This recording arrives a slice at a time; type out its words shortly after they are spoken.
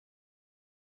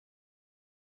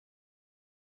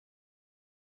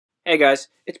Hey guys,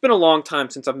 it's been a long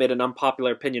time since I've made an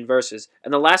unpopular opinion versus,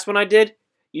 and the last one I did,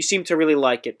 you seem to really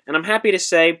like it, and I'm happy to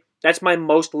say that's my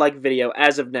most liked video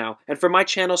as of now, and for my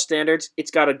channel standards, it's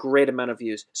got a great amount of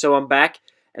views. So I'm back,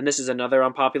 and this is another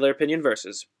unpopular opinion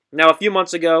versus. Now, a few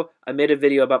months ago, I made a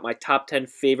video about my top 10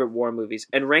 favorite war movies,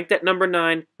 and ranked at number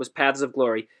 9 was Paths of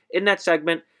Glory. In that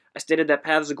segment, I stated that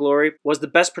Paths of Glory was the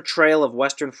best portrayal of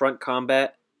Western Front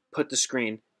combat put to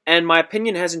screen. And my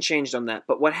opinion hasn't changed on that,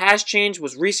 but what has changed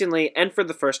was recently, and for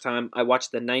the first time, I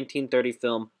watched the 1930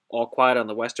 film All Quiet on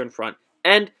the Western Front,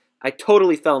 and I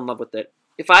totally fell in love with it.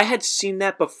 If I had seen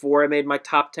that before I made my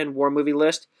top 10 war movie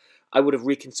list, I would have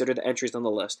reconsidered the entries on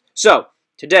the list. So,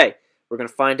 today, we're going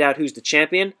to find out who's the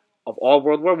champion of all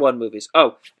World War I movies.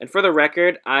 Oh, and for the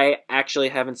record, I actually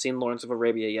haven't seen Lawrence of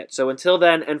Arabia yet, so until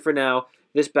then, and for now,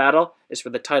 this battle is for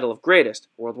the title of greatest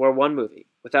World War I movie.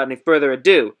 Without any further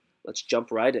ado, let's jump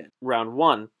right in. Round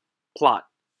 1. Plot.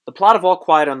 The plot of All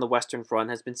Quiet on the Western Front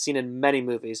has been seen in many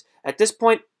movies. At this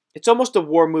point, it's almost a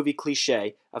war movie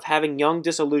cliche of having young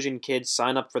disillusioned kids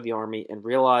sign up for the army and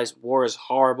realize war is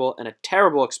horrible and a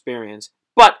terrible experience.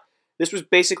 But this was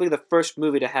basically the first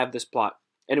movie to have this plot,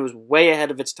 and it was way ahead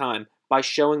of its time by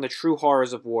showing the true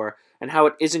horrors of war and how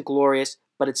it isn't glorious,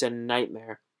 but it's a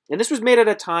nightmare. And this was made at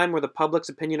a time where the public's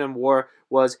opinion on war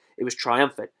was it was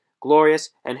triumphant, glorious,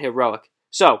 and heroic.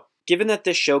 So, given that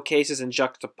this showcases and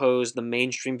juxtaposes the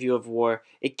mainstream view of war,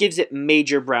 it gives it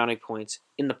major brownie points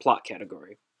in the plot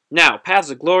category. Now,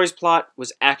 Paths of Glory's plot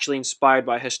was actually inspired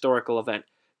by a historical event.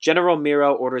 General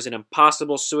Miro orders an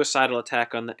impossible suicidal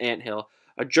attack on the anthill,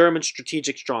 a German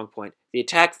strategic strongpoint. The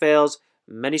attack fails,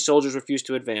 many soldiers refuse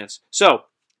to advance. So,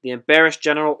 the embarrassed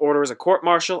general orders a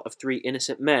court-martial of 3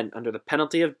 innocent men under the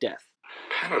penalty of death.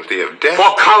 Penalty of death?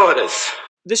 For cowardice!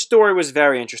 This story was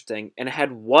very interesting, and it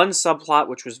had one subplot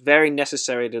which was very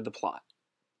necessary to the plot.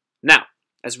 Now,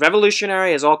 as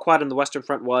revolutionary as All Quiet on the Western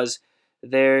Front was,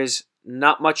 there's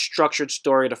not much structured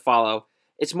story to follow.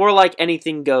 It's more like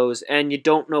anything goes, and you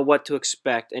don't know what to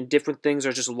expect, and different things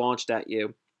are just launched at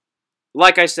you.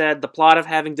 Like I said, the plot of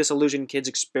having disillusioned kids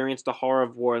experience the horror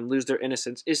of war and lose their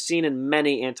innocence is seen in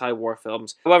many anti-war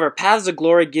films. However, Paths of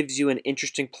Glory gives you an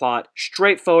interesting plot,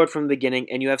 straightforward from the beginning,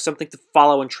 and you have something to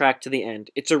follow and track to the end.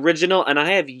 It's original, and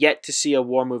I have yet to see a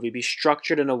war movie be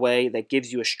structured in a way that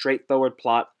gives you a straightforward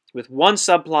plot with one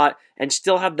subplot and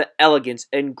still have the elegance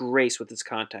and grace with its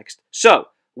context. So,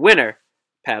 winner,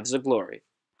 Paths of Glory.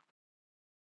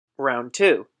 Round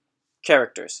 2.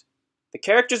 Characters. The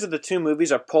characters of the two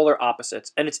movies are polar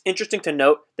opposites, and it's interesting to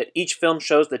note that each film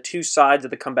shows the two sides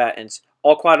of the combatants.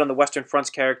 All Quiet on the Western Front's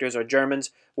characters are Germans,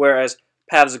 whereas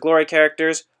Paths of Glory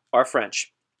characters are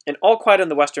French. In All Quiet on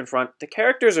the Western Front, the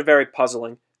characters are very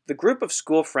puzzling. The group of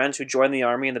school friends who join the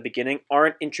army in the beginning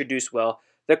aren't introduced well.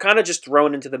 They're kind of just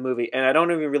thrown into the movie, and I don't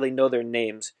even really know their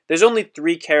names. There's only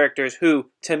 3 characters who,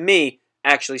 to me,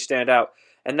 actually stand out,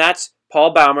 and that's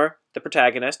Paul Baumer, the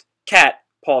protagonist, Kat,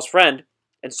 Paul's friend,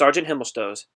 and Sergeant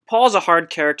Himmelstoes. Paul's a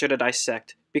hard character to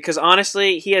dissect, because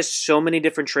honestly, he has so many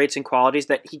different traits and qualities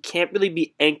that he can't really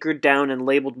be anchored down and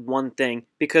labeled one thing,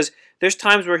 because there's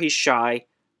times where he's shy,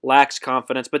 lacks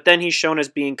confidence, but then he's shown as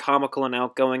being comical and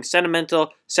outgoing, sentimental,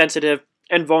 sensitive,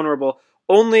 and vulnerable,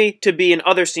 only to be in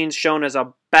other scenes shown as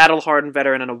a battle-hardened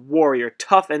veteran and a warrior,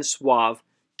 tough and suave.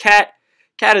 Kat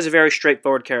is a very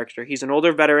straightforward character. He's an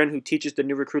older veteran who teaches the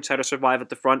new recruits how to survive at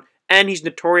the front, and he's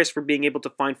notorious for being able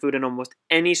to find food in almost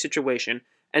any situation.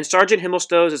 And Sergeant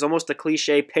Himmelstoes is almost a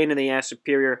cliche pain-in-the-ass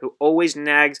superior who always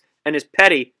nags and is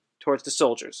petty towards the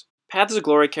soldiers. Paths of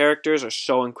Glory characters are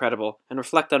so incredible and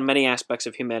reflect on many aspects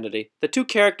of humanity. The 2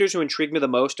 characters who intrigue me the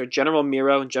most are General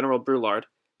Miro and General Brulard.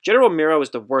 General Miro is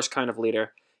the worst kind of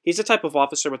leader. He's the type of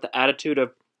officer with the attitude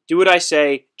of, do what I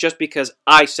say just because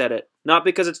I said it, not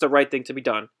because it's the right thing to be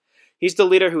done. He's the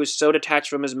leader who is so detached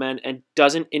from his men and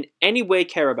doesn't in any way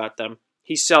care about them.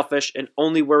 He's selfish and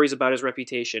only worries about his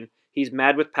reputation. He's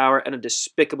mad with power and a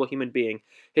despicable human being.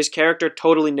 His character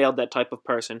totally nailed that type of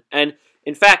person. And,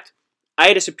 in fact, I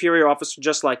had a superior officer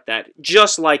just like that.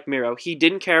 Just like Miro. He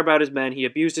didn't care about his men, he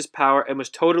abused his power, and was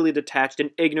totally detached and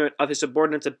ignorant of his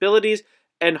subordinates' abilities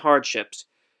and hardships.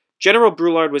 General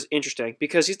Brulard was interesting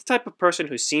because he's the type of person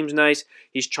who seems nice,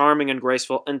 he's charming and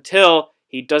graceful, until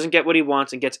he doesn't get what he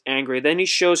wants and gets angry. Then he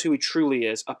shows who he truly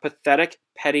is, a pathetic,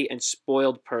 petty, and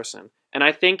spoiled person. And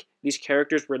I think these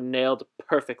characters were nailed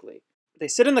perfectly. They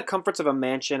sit in the comforts of a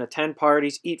mansion, attend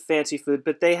parties, eat fancy food,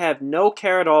 but they have no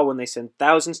care at all when they send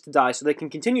thousands to die so they can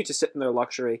continue to sit in their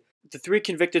luxury. The 3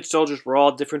 convicted soldiers were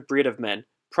all a different breed of men.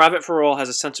 Private Farrell has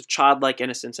a sense of childlike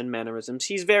innocence and mannerisms.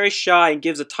 He's very shy and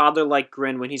gives a toddler-like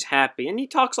grin when he's happy, and he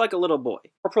talks like a little boy.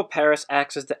 Corporal Paris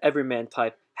acts as the everyman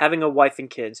type, having a wife and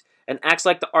kids, and acts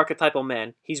like the archetypal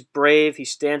man. He's brave, he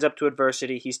stands up to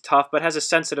adversity, he's tough, but has a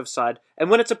sensitive side, and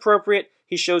when it's appropriate,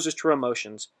 he shows his true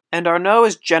emotions. And Arnaud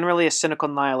is generally a cynical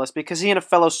nihilist because he and a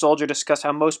fellow soldier discuss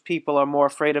how most people are more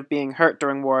afraid of being hurt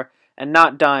during war and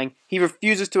not dying. He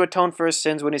refuses to atone for his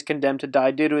sins when he's condemned to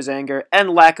die due to his anger and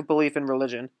lack of belief in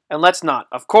religion. And let's not,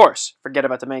 of course, forget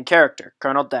about the main character,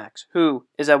 Colonel Dax, who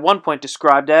is at one point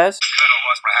described as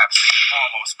was perhaps the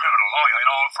foremost criminal lawyer in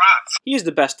all France. he is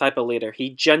the best type of leader. He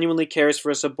genuinely cares for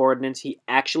his subordinates, he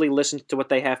actually listens to what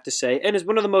they have to say, and is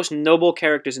one of the most noble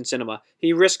characters in cinema.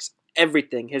 He risks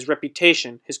everything, his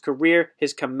reputation, his career,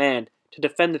 his command, to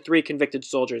defend the 3 convicted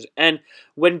soldiers, and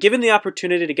when given the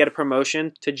opportunity to get a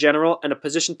promotion to general and a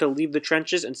position to leave the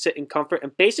trenches and sit in comfort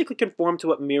and basically conform to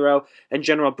what Miro and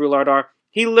General Brulard are,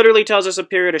 he literally tells his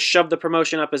superior to shove the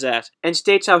promotion up his ass, and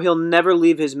states how he'll never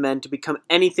leave his men to become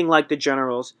anything like the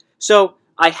generals. So,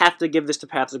 I have to give this to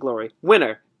Paths of Glory.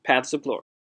 Winner, Paths of Glory.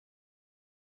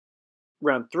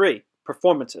 Round 3,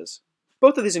 Performances.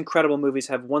 Both of these incredible movies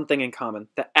have one thing in common.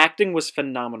 The acting was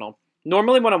phenomenal.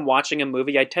 Normally when I'm watching a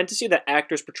movie, I tend to see the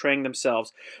actors portraying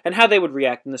themselves and how they would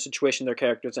react in the situation their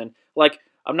character's in. Like,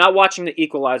 I'm not watching The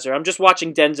Equalizer, I'm just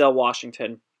watching Denzel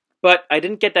Washington. But I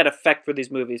didn't get that effect for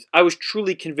these movies. I was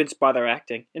truly convinced by their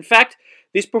acting. In fact,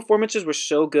 these performances were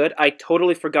so good, I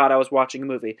totally forgot I was watching a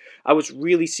movie. I was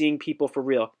really seeing people for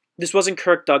real. This wasn't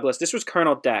Kirk Douglas, this was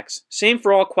Colonel Dax. Same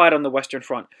for All Quiet on the Western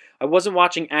Front. I wasn't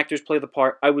watching actors play the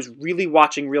part, I was really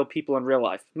watching real people in real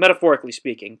life, metaphorically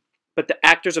speaking. But the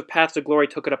actors of Paths of Glory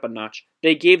took it up a notch.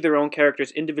 They gave their own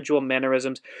characters individual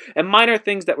mannerisms and minor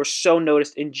things that were so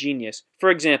noticed and genius. For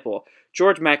example,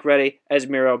 George MacReady as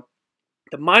Miro.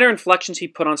 The minor inflections he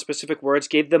put on specific words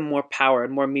gave them more power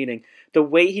and more meaning. The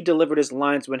way he delivered his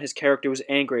lines when his character was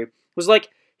angry was like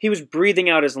he was breathing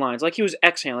out his lines, like he was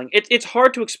exhaling. It's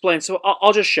hard to explain, so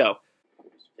I'll just show.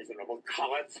 Miserable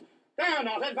cowards! They're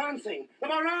not advancing! The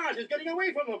barrage is getting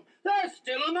away from them! They're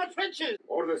still in the trenches!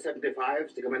 Order the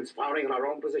 75s to commence firing on our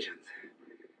own positions.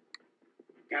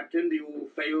 Captain, do you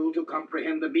fail to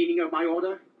comprehend the meaning of my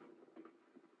order?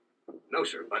 No,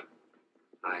 sir, but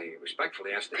I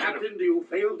respectfully ask the Captain, do you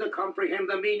fail to comprehend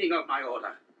the meaning of my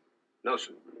order? No,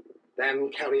 sir.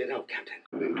 Then carry it out,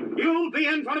 Captain. You'll be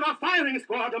in front of a firing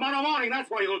squad tomorrow morning,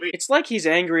 that's where you'll be. It's like he's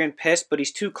angry and pissed, but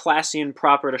he's too classy and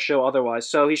proper to show otherwise,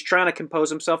 so he's trying to compose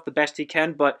himself the best he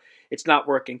can, but it's not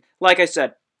working. Like I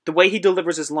said, the way he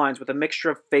delivers his lines with a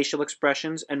mixture of facial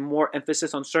expressions and more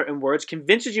emphasis on certain words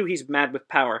convinces you he's mad with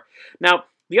power. Now,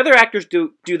 the other actors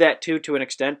do that too to an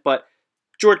extent, but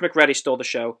George MacReady stole the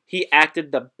show. He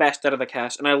acted the best out of the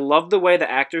cast, and I love the way the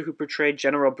actor who portrayed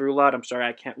General Brulard, I'm sorry,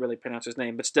 I can't really pronounce his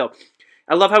name, but still,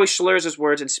 I love how he slurs his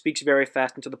words and speaks very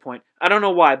fast and to the point. I don't know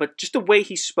why, but just the way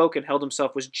he spoke and held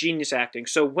himself was genius acting,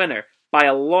 so winner, by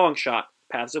a long shot,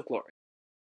 Paths of Glory.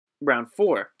 Round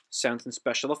 4, Sounds and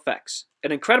Special Effects.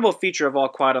 An incredible feature of All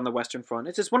Quiet on the Western Front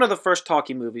is it's one of the first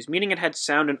talkie movies, meaning it had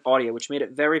sound and audio, which made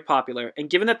it very popular,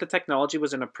 and given that the technology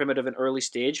was in a primitive and early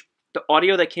stage, the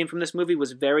audio that came from this movie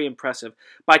was very impressive.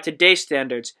 By today's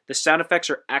standards, the sound effects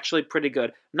are actually pretty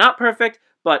good. Not perfect,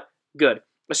 but good.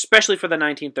 Especially for the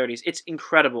 1930s. It's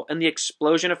incredible, and the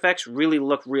explosion effects really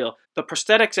look real. The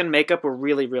prosthetics and makeup were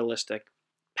really realistic.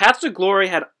 Paths of Glory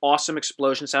had awesome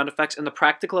explosion sound effects, and the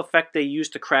practical effect they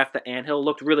used to craft the anthill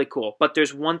looked really cool. But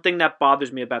there's one thing that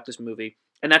bothers me about this movie,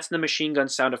 and that's the machine gun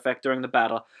sound effect during the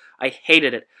battle. I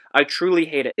hated it. I truly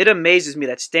hate it. It amazes me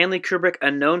that Stanley Kubrick,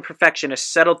 a known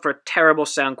perfectionist, settled for terrible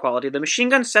sound quality. The machine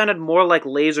gun sounded more like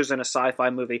lasers in a sci-fi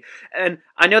movie. And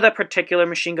I know that particular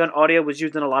machine gun audio was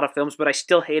used in a lot of films, but I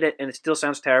still hate it, and it still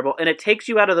sounds terrible, and it takes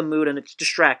you out of the mood, and it's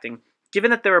distracting.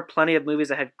 Given that there are plenty of movies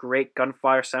that had great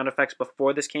gunfire sound effects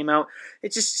before this came out,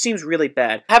 it just seems really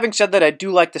bad. Having said that, I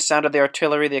do like the sound of the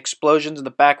artillery, the explosions, and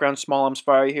the background small arms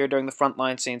fire you hear during the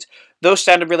frontline scenes. Those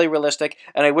sounded really realistic,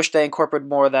 and I wish they incorporated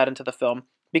more of that into the film.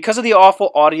 Because of the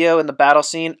awful audio in the battle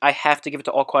scene, I have to give it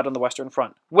to All Quiet on the Western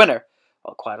Front. Winner,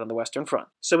 All Quiet on the Western Front.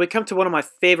 So we come to one of my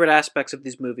favorite aspects of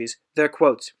these movies, their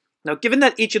quotes. Now, given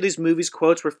that each of these movies'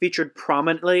 quotes were featured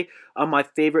prominently on my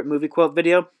favorite movie quote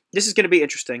video, this is going to be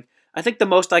interesting. I think the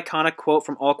most iconic quote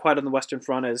from All Quiet on the Western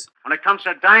Front is, When it comes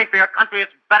to dying for your country,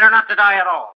 it's better not to die at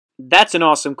all. That's an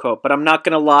awesome quote, but I'm not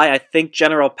going to lie, I think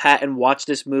General Patton watched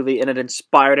this movie and it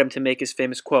inspired him to make his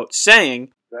famous quote,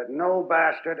 saying, That no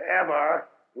bastard ever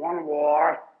won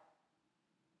war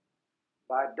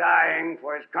by dying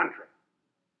for his country.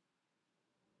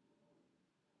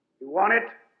 He won it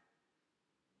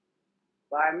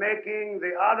by making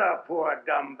the other poor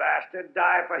dumb bastard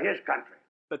die for his country.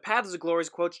 But Paths of Glory's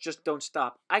quotes just don't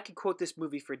stop. I could quote this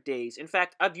movie for days. In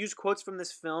fact, I've used quotes from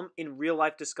this film in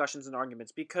real-life discussions and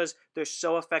arguments because they're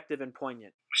so effective and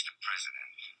poignant. Mr. President,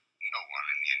 no one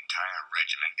in the entire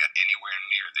regiment got anywhere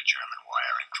near the German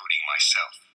wire, including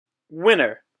myself.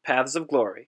 Winner, Paths of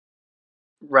Glory.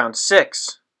 Round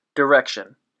 6,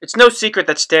 Direction. It's no secret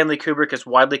that Stanley Kubrick is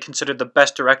widely considered the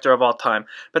best director of all time,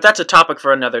 but that's a topic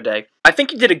for another day. I think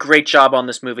he did a great job on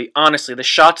this movie. Honestly, the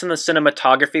shots and the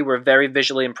cinematography were very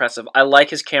visually impressive. I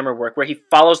like his camera work, where he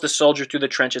follows the soldier through the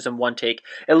trenches in one take.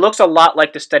 It looks a lot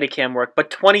like the Steadicam work, but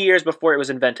 20 years before it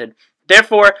was invented.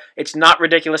 Therefore, it's not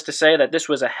ridiculous to say that this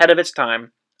was ahead of its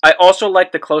time. I also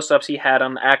liked the close-ups he had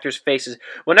on the actors' faces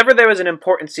whenever there was an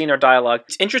important scene or dialogue.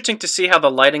 It's interesting to see how the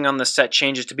lighting on the set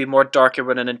changes to be more darker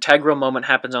when an integral moment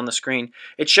happens on the screen.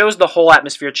 It shows the whole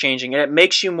atmosphere changing, and it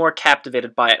makes you more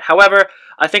captivated by it. However,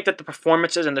 I think that the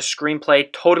performances and the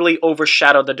screenplay totally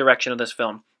overshadowed the direction of this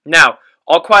film. Now,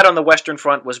 All Quiet on the Western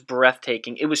Front was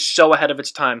breathtaking. It was so ahead of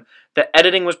its time. The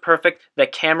editing was perfect, the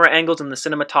camera angles and the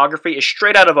cinematography is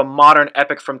straight out of a modern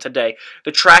epic from today.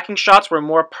 The tracking shots were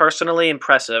more personally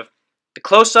impressive. The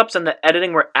close-ups and the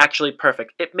editing were actually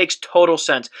perfect. It makes total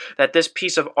sense that this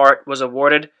piece of art was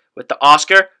awarded with the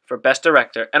Oscar for Best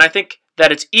Director. And I think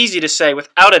that it's easy to say,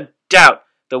 without a doubt,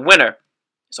 the winner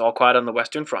is All Quiet on the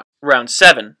Western Front. Round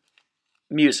 7,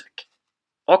 Music.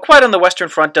 All Quiet on the Western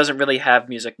Front doesn't really have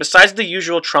music. Besides the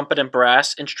usual trumpet and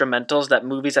brass instrumentals that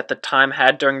movies at the time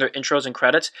had during their intros and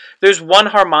credits, there's one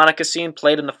harmonica scene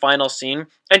played in the final scene.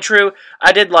 And true,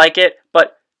 I did like it,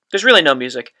 but there's really no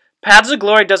music. Paths of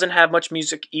Glory doesn't have much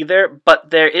music either,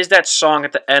 but there is that song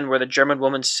at the end where the German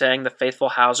woman sang The Faithful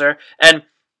Hauser, and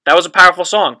that was a powerful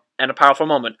song and a powerful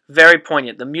moment. Very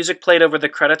poignant. The music played over the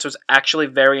credits was actually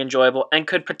very enjoyable and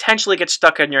could potentially get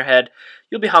stuck in your head.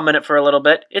 You'll be humming it for a little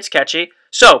bit. It's catchy.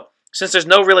 So, since there's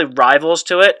no really rivals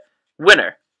to it,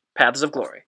 winner, Paths of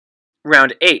Glory.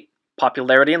 Round 8,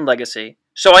 Popularity and Legacy.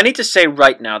 So I need to say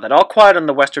right now that All Quiet on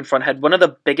the Western Front had one of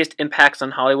the biggest impacts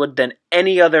on Hollywood than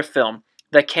any other film.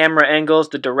 The camera angles,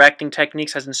 the directing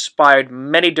techniques has inspired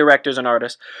many directors and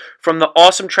artists. From the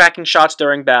awesome tracking shots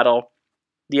during battle,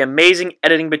 the amazing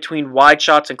editing between wide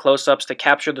shots and close-ups to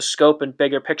capture the scope and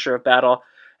bigger picture of battle,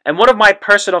 and one of my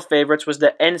personal favorites was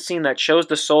the end scene that shows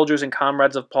the soldiers and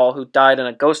comrades of Paul who died in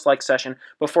a ghost-like session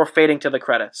before fading to the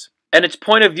credits. And its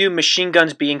point of view, machine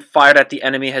guns being fired at the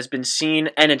enemy has been seen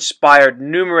and inspired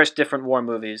numerous different war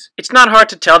movies. It's not hard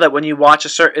to tell that when you watch a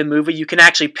certain movie, you can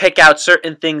actually pick out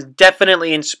certain things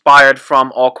definitely inspired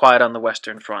from All Quiet on the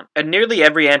Western Front. And nearly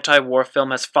every anti-war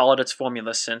film has followed its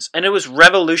formula since, and it was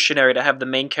revolutionary to have the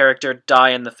main character die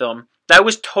in the film. That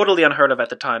was totally unheard of at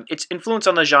the time. Its influence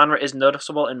on the genre is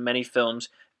noticeable in many films,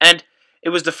 and it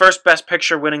was the first Best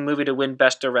Picture winning movie to win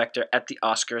Best Director at the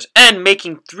Oscars, and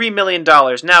making $3 million.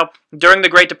 Now, during the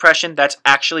Great Depression, that's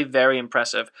actually very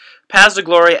impressive. Paths of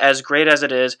Glory, as great as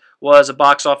it is, was a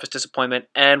box office disappointment,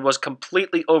 and was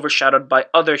completely overshadowed by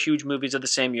other huge movies of the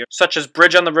same year, such as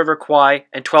Bridge on the River Kwai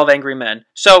and 12 Angry Men.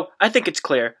 So, I think it's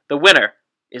clear, the winner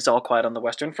is All Quiet on the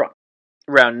Western Front.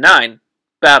 Round 9,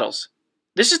 Battles.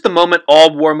 This is the moment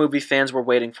all war movie fans were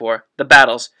waiting for, the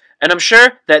battles. And I'm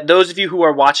sure that those of you who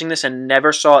are watching this and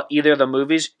never saw either of the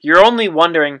movies, you're only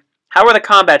wondering, how are the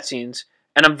combat scenes?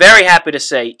 And I'm very happy to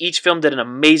say, each film did an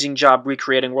amazing job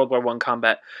recreating World War I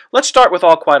combat. Let's start with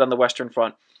All Quiet on the Western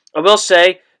Front. I will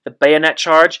say, the bayonet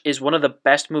charge is one of the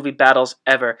best movie battles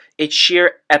ever. Its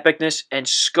sheer epicness and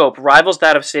scope rivals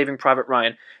that of Saving Private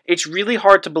Ryan. It's really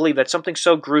hard to believe that something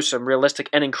so gruesome, realistic,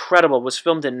 and incredible was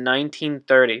filmed in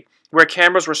 1930, where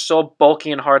cameras were so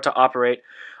bulky and hard to operate.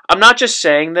 I'm not just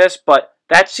saying this, but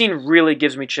that scene really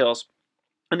gives me chills.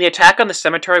 And the attack on the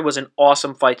cemetery was an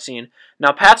awesome fight scene.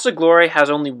 Now, Paths of Glory has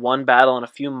only one battle and a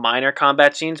few minor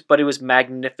combat scenes, but it was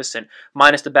magnificent,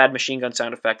 minus the bad machine gun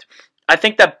sound effect. I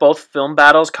think that both film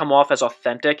battles come off as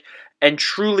authentic and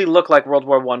truly look like World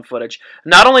War I footage.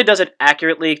 Not only does it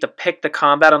accurately depict the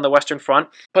combat on the Western Front,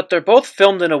 but they're both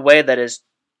filmed in a way that is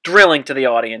thrilling to the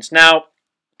audience. Now,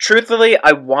 truthfully,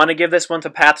 I want to give this one to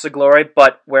Paths of Glory,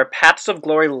 but where Paths of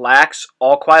Glory lacks,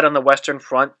 All Quiet on the Western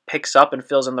Front picks up and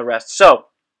fills in the rest. So,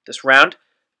 this round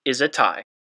is a tie.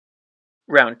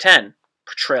 Round 10,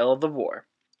 Portrayal of the War.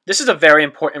 This is a very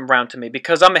important round to me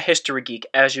because I'm a history geek,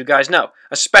 as you guys know,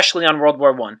 especially on World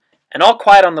War I. And All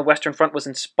Quiet on the Western Front was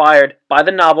inspired by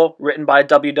the novel written by a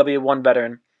WW1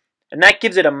 veteran. And that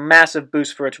gives it a massive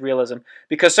boost for its realism,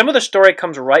 because some of the story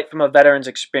comes right from a veteran's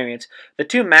experience. The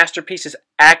two masterpieces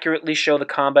accurately show the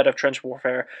combat of trench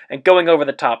warfare and going over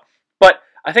the top. But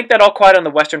I think that All Quiet on the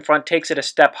Western Front takes it a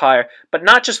step higher, but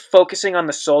not just focusing on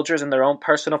the soldiers and their own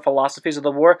personal philosophies of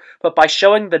the war, but by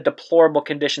showing the deplorable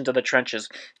conditions of the trenches.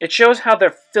 It shows how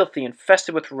they're filthy,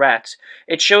 infested with rats.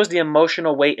 It shows the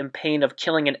emotional weight and pain of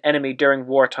killing an enemy during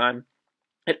wartime.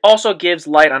 It also gives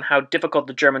light on how difficult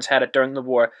the Germans had it during the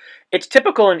war. It's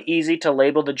typical and easy to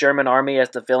label the German army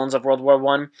as the villains of World War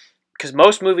I, because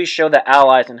most movies show the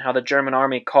Allies and how the German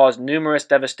army caused numerous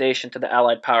devastation to the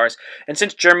Allied powers. And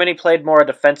since Germany played more a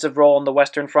defensive role on the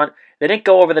Western Front, they didn't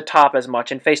go over the top as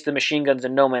much and face the machine guns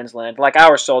in no man's land, like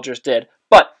our soldiers did.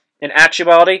 But in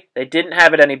actuality, they didn't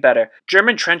have it any better.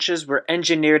 German trenches were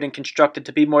engineered and constructed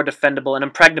to be more defendable and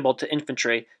impregnable to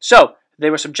infantry, so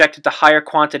they were subjected to higher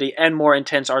quantity and more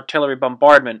intense artillery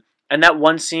bombardment. And that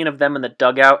one scene of them in the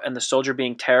dugout and the soldier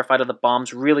being terrified of the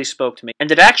bombs really spoke to me.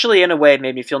 And it actually, in a way,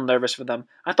 made me feel nervous for them.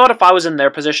 I thought if I was in their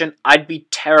position, I'd be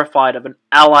terrified of an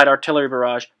Allied artillery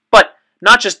barrage. But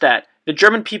not just that. The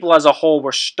German people as a whole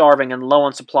were starving and low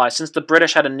on supplies since the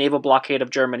British had a naval blockade of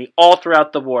Germany all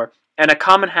throughout the war. And a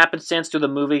common happenstance through the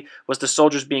movie was the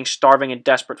soldiers being starving and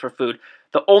desperate for food.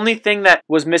 The only thing that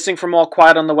was missing from All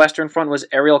Quiet on the Western Front was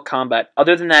aerial combat.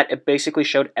 Other than that, it basically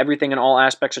showed everything in all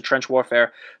aspects of trench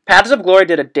warfare. Paths of Glory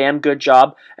did a damn good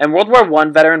job, and World War I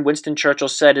veteran Winston Churchill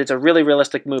said it's a really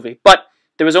realistic movie. But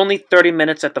there was only 30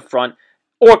 minutes at the front,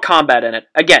 or combat in it.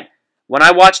 Again, when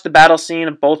I watched the battle scene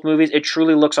of both movies, it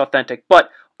truly looks authentic. But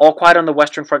All Quiet on the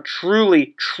Western Front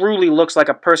truly looks like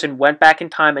a person went back in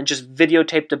time and just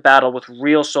videotaped a battle with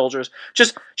real soldiers.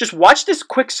 Just watch this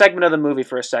quick segment of the movie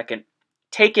for a second.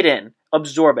 Take it in.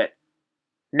 Absorb it.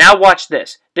 Now watch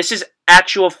this. This is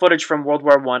actual footage from World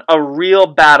War I. A real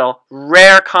battle.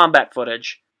 Rare combat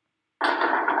footage.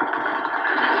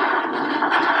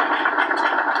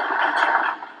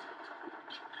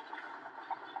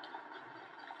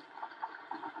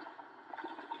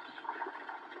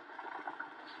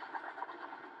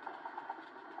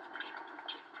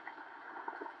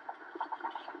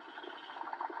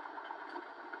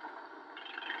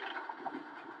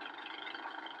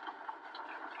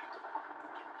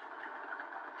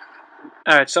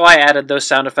 Alright, so I added those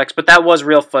sound effects, but that was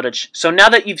real footage. So now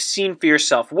that you've seen for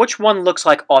yourself, which one looks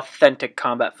like authentic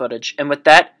combat footage? And with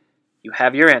that, you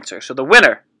have your answer. So the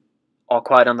winner, All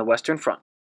Quiet on the Western Front.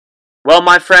 Well,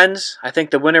 my friends, I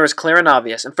think the winner is clear and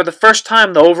obvious. And for the first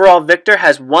time, the overall victor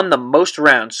has won the most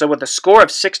rounds. So with a score of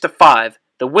 6-5,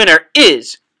 the winner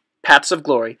is Paths of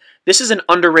Glory. This is an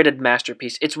underrated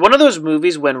masterpiece. It's one of those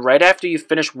movies when right after you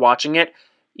finish watching it,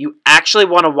 you actually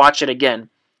want to watch it again.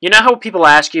 You know how people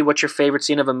ask you what's your favorite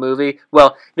scene of a movie?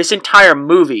 Well, this entire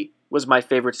movie was my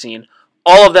favorite scene.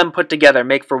 All of them put together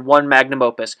make for one magnum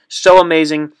opus. So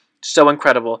amazing, so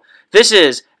incredible. This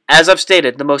is, as I've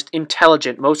stated, the most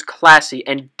intelligent, most classy,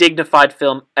 and dignified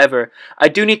film ever. I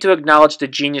do need to acknowledge the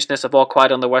geniusness of All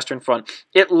Quiet on the Western Front.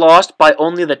 It lost by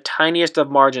only the tiniest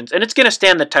of margins, and it's going to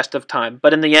stand the test of time.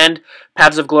 But in the end,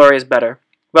 Paths of Glory is better.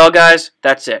 Well, guys,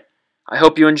 that's it. I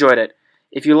hope you enjoyed it.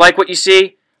 If you like what you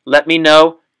see, let me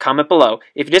know. Comment below.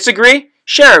 If you disagree,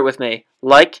 share it with me.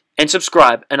 Like and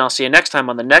subscribe, and I'll see you next time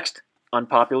on the next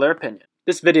Unpopular Opinion.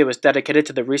 This video is dedicated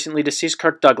to the recently deceased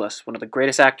Kirk Douglas, one of the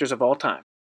greatest actors of all time.